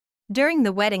During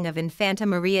the wedding of Infanta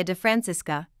Maria de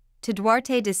Francisca to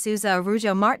Duarte de Sousa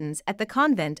Aroùjo Martins at the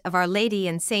convent of Our Lady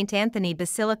and Saint Anthony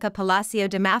Basilica Palácio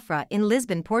de Mafra in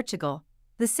Lisbon, Portugal,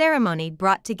 the ceremony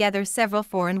brought together several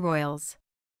foreign royals.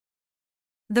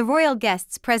 The royal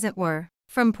guests present were,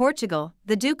 from Portugal,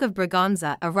 the Duke of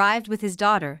Braganza arrived with his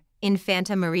daughter,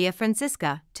 Infanta Maria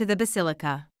Fransisca, to the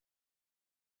basilica.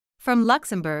 From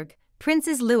Luxembourg,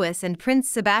 Princes Louis and Prince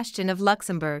Sebastian of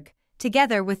Luxembourg,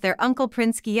 together with their uncle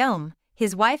Prince Guillaume,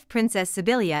 his wife Princess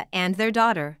Sibylla and their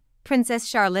daughter, Princess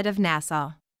Charlotte of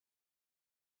Nassau.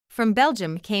 From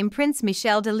Belgium came Prince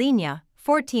Michel de Ligne,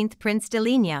 14th Prince de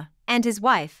Ligne, and his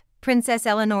wife, Princess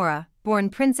Eleonora,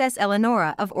 born Princess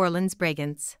Eleonora of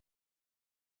Orleans-Brabants.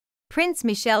 Prince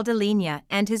Michel de Ligne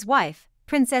and his wife,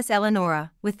 Princess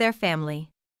Eleonora, with their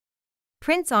family.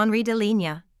 Prince Henri de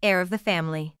Ligne, heir of the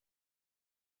family.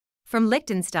 From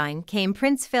Liechtenstein came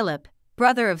Prince Philip,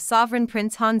 brother of Sovereign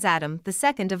Prince Hans Adam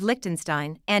II of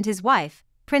Liechtenstein, and his wife,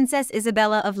 Princess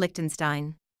Isabella of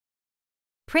Liechtenstein.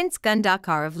 Prince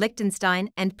Gundakar of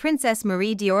Liechtenstein and Princess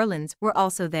Marie d'Orleans were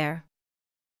also there.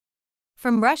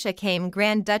 From Russia came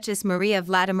Grand Duchess Maria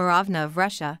Vladimirovna of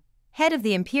Russia, head of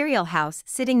the imperial house,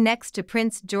 sitting next to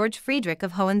Prince George Friedrich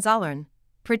of Hohenzollern,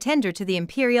 pretender to the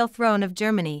imperial throne of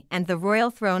Germany and the royal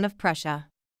throne of Prussia.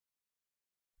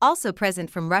 Also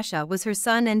present from Russia was her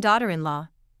son and daughter-in-law,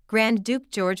 Grand Duke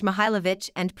George Mihailovich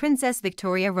and Princess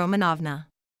Victoria Romanovna.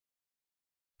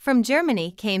 From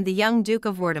Germany came the young Duke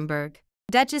of Württemberg,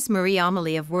 Duchess Marie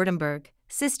Amelie of Württemberg,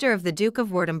 sister of the Duke of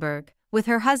Württemberg, with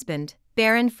her husband,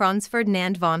 Baron Franz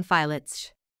Ferdinand von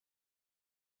Feilitzsch.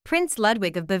 Prince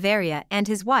Ludwig of Bavaria and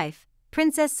his wife,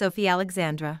 Princess Sophie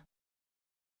Alexandra.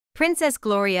 Princess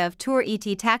Gloria of Tours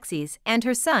et Taxis and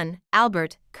her son,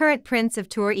 Albert, current Prince of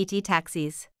Tours et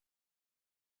Taxis.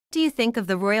 What do you think of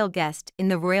the royal guest in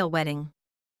the royal wedding?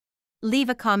 Leave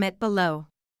a comment below.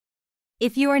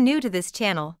 If you are new to this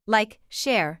channel, like,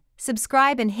 share,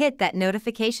 subscribe and hit that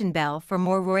notification bell for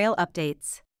more royal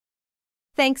updates.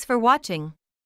 Thanks for watching.